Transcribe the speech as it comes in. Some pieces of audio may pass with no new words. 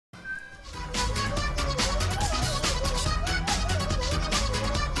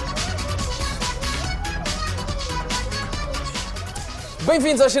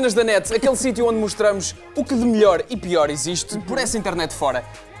Bem-vindos às Cenas da Net, aquele sítio onde mostramos o que de melhor e pior existe por essa internet fora.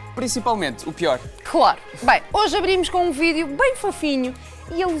 Principalmente o pior. Claro. Bem, hoje abrimos com um vídeo bem fofinho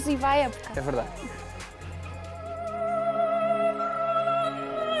e alusivo à época. É verdade.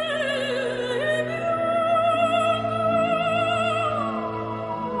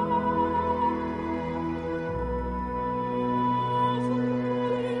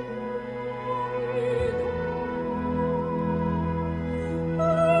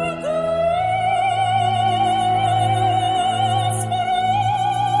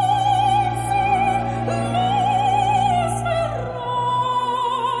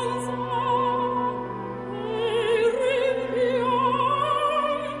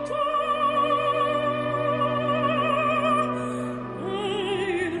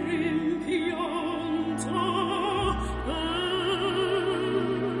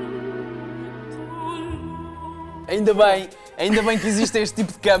 Ainda bem que existem este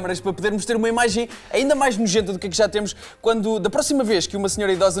tipo de câmaras para podermos ter uma imagem ainda mais nojenta do que já temos quando, da próxima vez que uma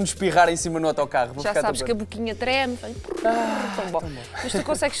senhora idosa nos espirrar em cima no autocarro. Já sabes que a boquinha treme. Tão bom. Mas tu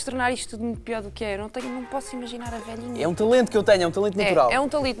consegues tornar isto tudo muito pior do que é. Eu não posso imaginar a velhinha. É um talento que eu tenho, é um talento natural. É um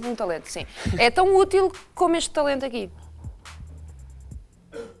talento, sim. É tão útil como este talento aqui.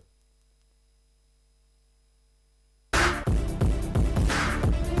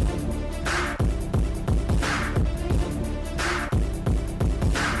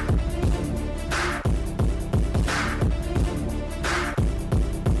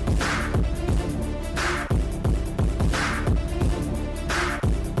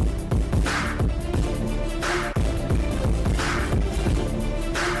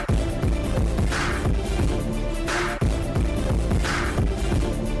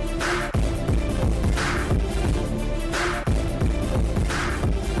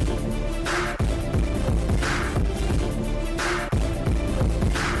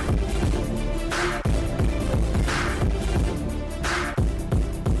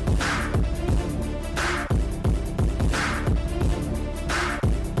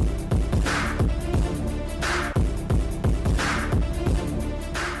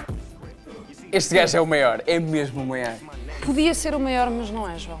 Este gajo é o maior, é mesmo o maior. Podia ser o maior, mas não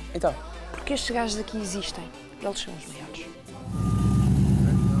é, João. Então? Porque estes gajos aqui existem. Eles são os maiores.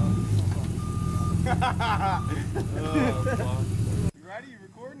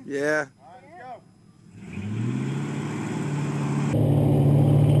 Yeah.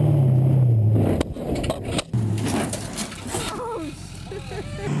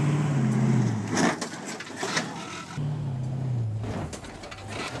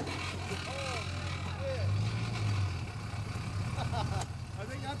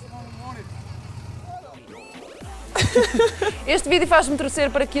 Este vídeo faz-me torcer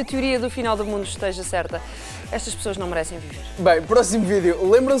para que a teoria do final do mundo esteja certa. Estas pessoas não merecem viver. Bem, próximo vídeo.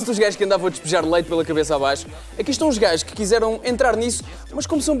 Lembram-se dos gajos que andavam a despejar leite pela cabeça abaixo? Aqui estão os gajos que quiseram entrar nisso, mas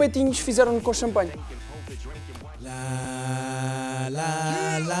como são betinhos, fizeram-no com champanhe. La,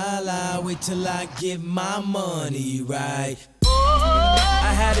 la, la, la, wait till I get my money right.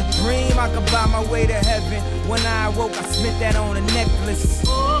 I had a dream I could buy my way to heaven. When I awoke, I spent that on a necklace.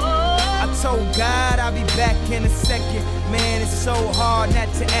 I told God I'll be back in a second. Man, it's so hard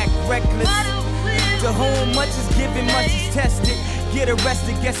not to act reckless. To whom much is given, much is tested. Get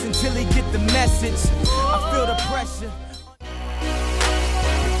arrested, guess until he get the message. I feel the pressure.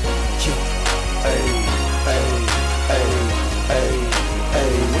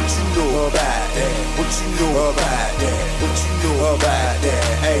 Hey, what you know about that? What you know about that? What you know about that?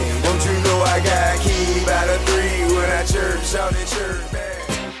 Hey, don't you know I got a key by the 3 when I church on the church band?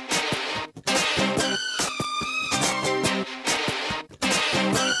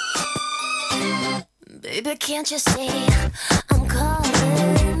 Baby, can't you see I'm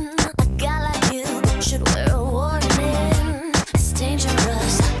calling? A guy like you should wear a warning. It's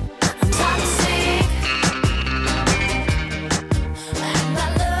dangerous. I'm toxic. And I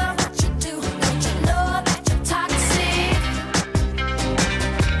love what you do. Don't you know that you're toxic?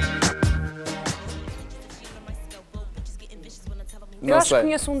 Eu acho que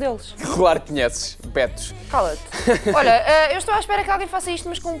conheço um deles. Claro que conheces, Betos. Cala-te. Olha, eu estou à espera que alguém faça isto,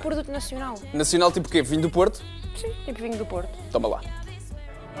 mas com um produto nacional. Nacional tipo o quê? Vinho do Porto? Sim, tipo vinho do Porto. Toma lá.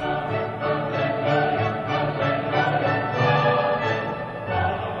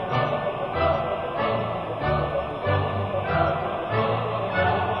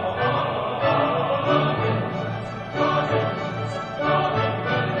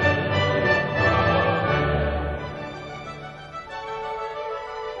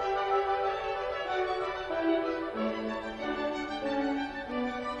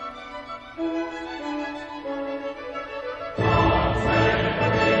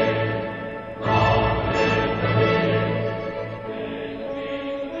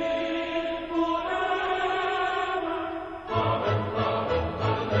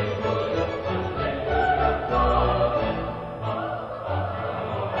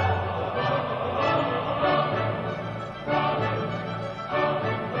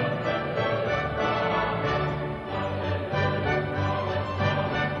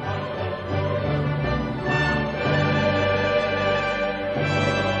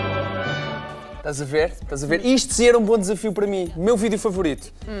 Estás a ver? Estás a ver? Isto sim era um bom desafio para mim. Meu vídeo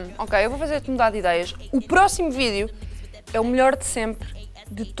favorito. Ok, eu vou fazer-te mudar de ideias. O próximo vídeo é o melhor de sempre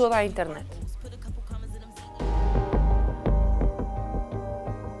de toda a internet.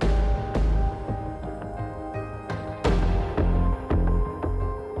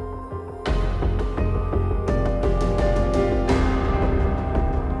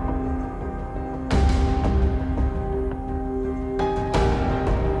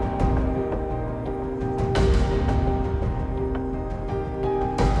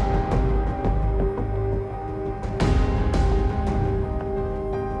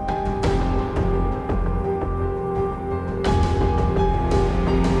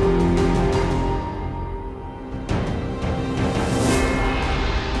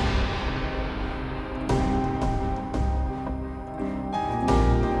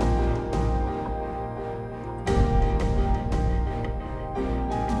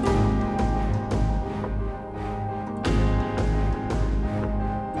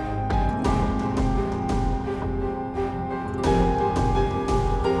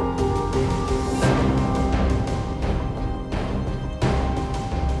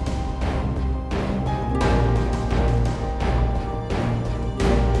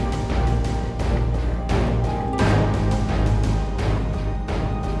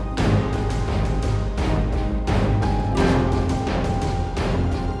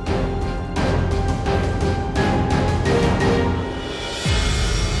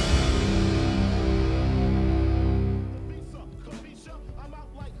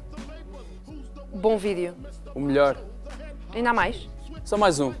 Bom vídeo. O melhor. Ainda há mais? Só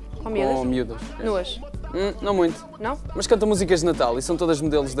mais um. Com miúdas? Com miúdas. Nuas? Não muito. Não? Mas canta músicas de Natal e são todas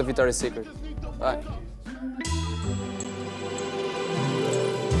modelos da Victoria's Secret. Vai.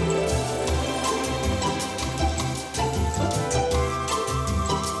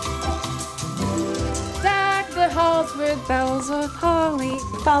 Deck the halls with bells of holly.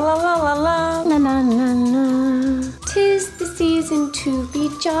 La la la la la la la la la. 'Tis the season to be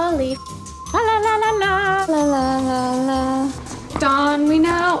jolly. La la la la la la la la la. Don we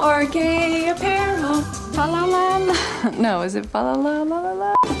now our gay apparel. La la la la. No, is it fa la la la la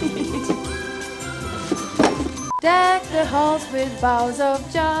la? Deck the halls with boughs of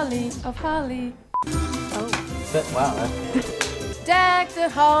holly. Wow. Deck the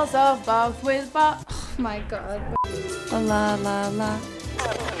halls of boughs with Oh my god. La la la la.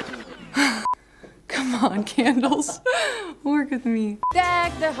 Come on, candles. Work with me.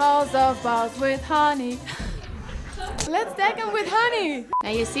 Deck the halls of boughs with honey. Let's deck them with honey.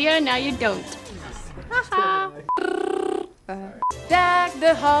 Now you see her, now you don't. Deck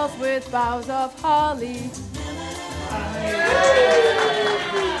the halls with boughs of holly.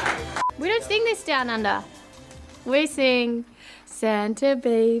 We don't sing this down under. We sing Santa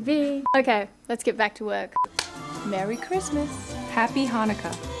baby. Okay, let's get back to work. Merry Christmas. Happy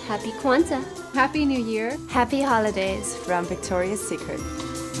Hanukkah. Happy Kwanzaa. Happy New Year Happy holidays. from Victoria's Secret.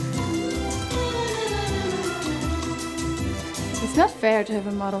 It's not fair to have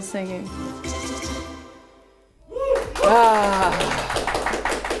a model singing.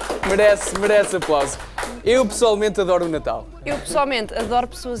 Merece aplauso. Eu pessoalmente adoro o Natal. Eu pessoalmente adoro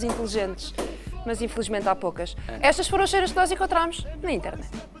pessoas inteligentes, mas infelizmente há poucas. Estas foram as cheiras que nós encontramos na internet.